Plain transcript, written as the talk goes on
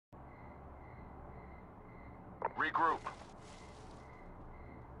Regroup.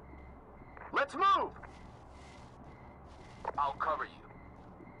 Let's move! I'll cover you.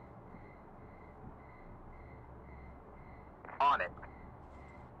 On it.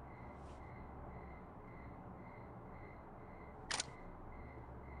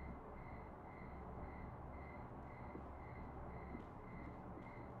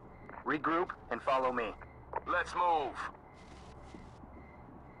 Regroup and follow me. Let's move.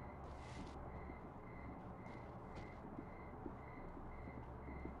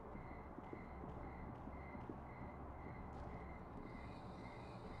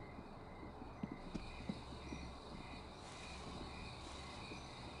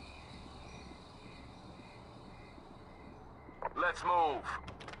 Let's move.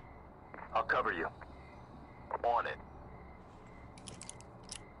 I'll cover you. On it.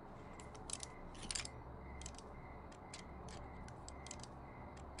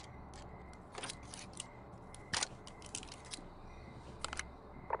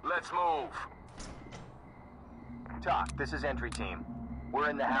 Let's move. Talk, this is entry team. We're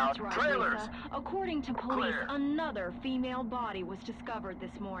in the house. That's right, Trailers! Lisa. According to police, Clear. another female body was discovered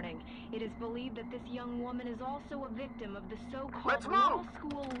this morning. It is believed that this young woman is also a victim of the so-called Let's law move!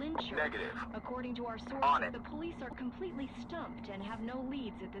 school lyncher. Negative. According to our On sources, it. the police are completely stumped and have no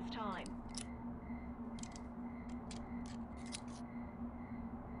leads at this time.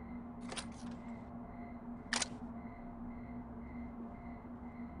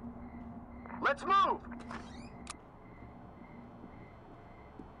 Let's move!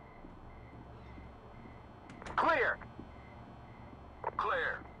 Clear!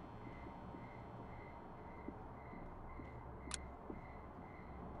 Clear.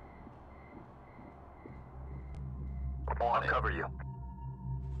 I'll cover you.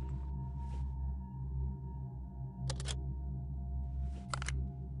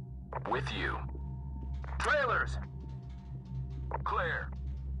 With you. Trailers! Clear.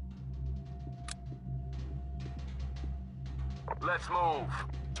 Let's move.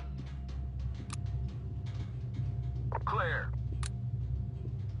 Clear.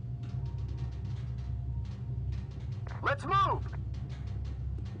 Let's move.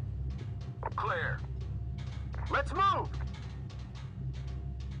 Clear. Let's move.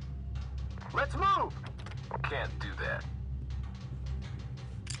 Let's move. Can't do that.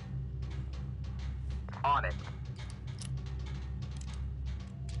 On it.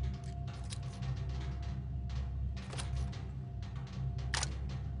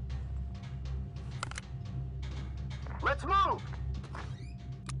 Let's move!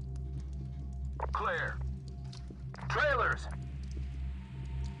 Clear. Trailers!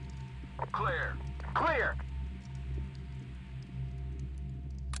 Clear. Clear!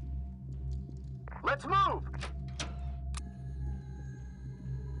 Let's move!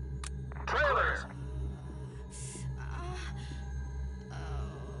 Trailers!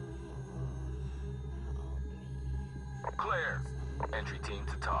 Clear. Entry team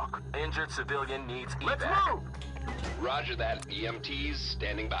to talk. Injured civilian needs evac. Let's move! Roger that. EMTs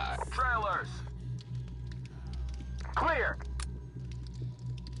standing by. Trailers! Clear!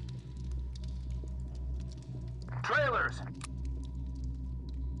 Trailers!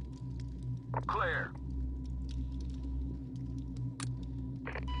 Clear.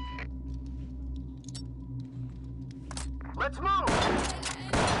 Let's move!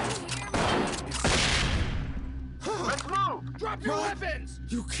 Let's move! Drop your weapons!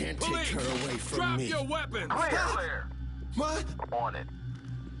 You can't Police, take her away from drop me. your weapons! Clear! Clear. What? On it.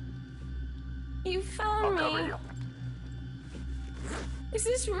 You I'll found cover me. you. Is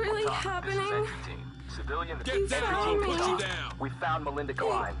this really Talk. This is happening? entry team. Civilian Get entry down! team Put to you talk. down! We found Melinda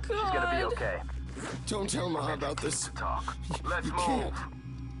Klein. She's gonna be God. okay. Don't tell Ma about this. To talk. Let's You move. can't.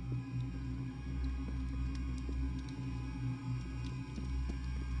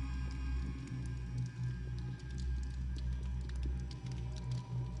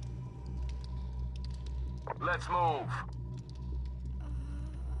 Let's move.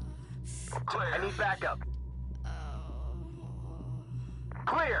 Clear. I need backup.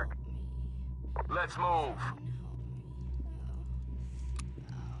 Clear. Let's move.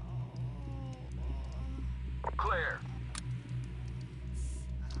 Clear.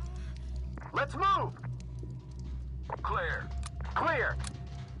 Let's move. Clear. Clear.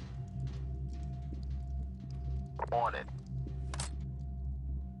 On it.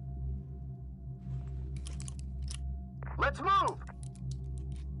 Let's move.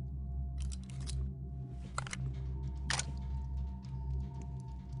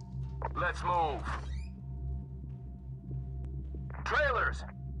 Let's move. Trailers.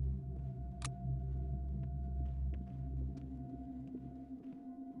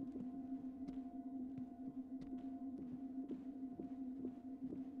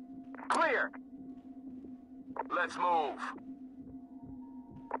 Clear. Let's move.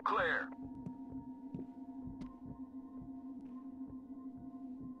 Clear.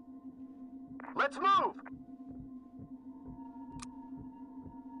 Let's move.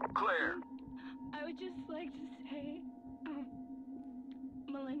 Clear. I would just like to say,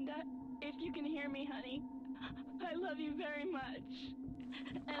 Melinda, if you can hear me, honey, I love you very much.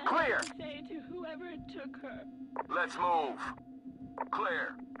 And I Clear. have to say to whoever took her, Let's move.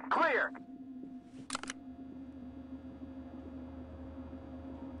 Clear. Clear.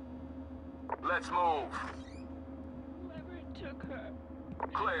 Let's move. whoever took her,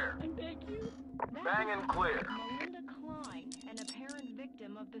 Clear. I beg you. Bang and clear. Melinda Klein, an apparent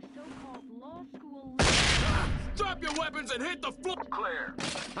victim of the so-called law school. Drop your weapons and hit the floor! Clear.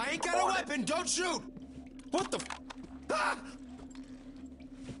 I ain't got a weapon! Don't shoot! What the f... Ah!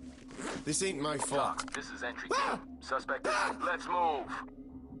 This ain't my fault. Doc, this is entry team. Suspect is... Let's move.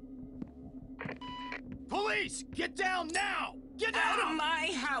 Police! Get down now! Get Out down! of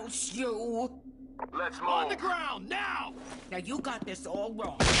my house, you! Let's move. On the ground, now! Now you got this all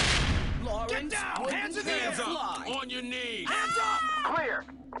wrong. Lawrence Get down! wouldn't Hands in the dare air! fly. On your knees! Hands up! Clear.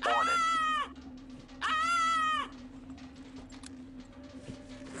 On it.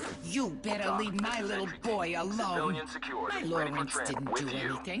 You better Doc, leave this my is little entry boy team. alone. Civilian secured. My Ready for Lawrence trim. didn't With do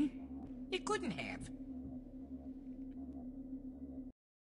you. anything. He couldn't have.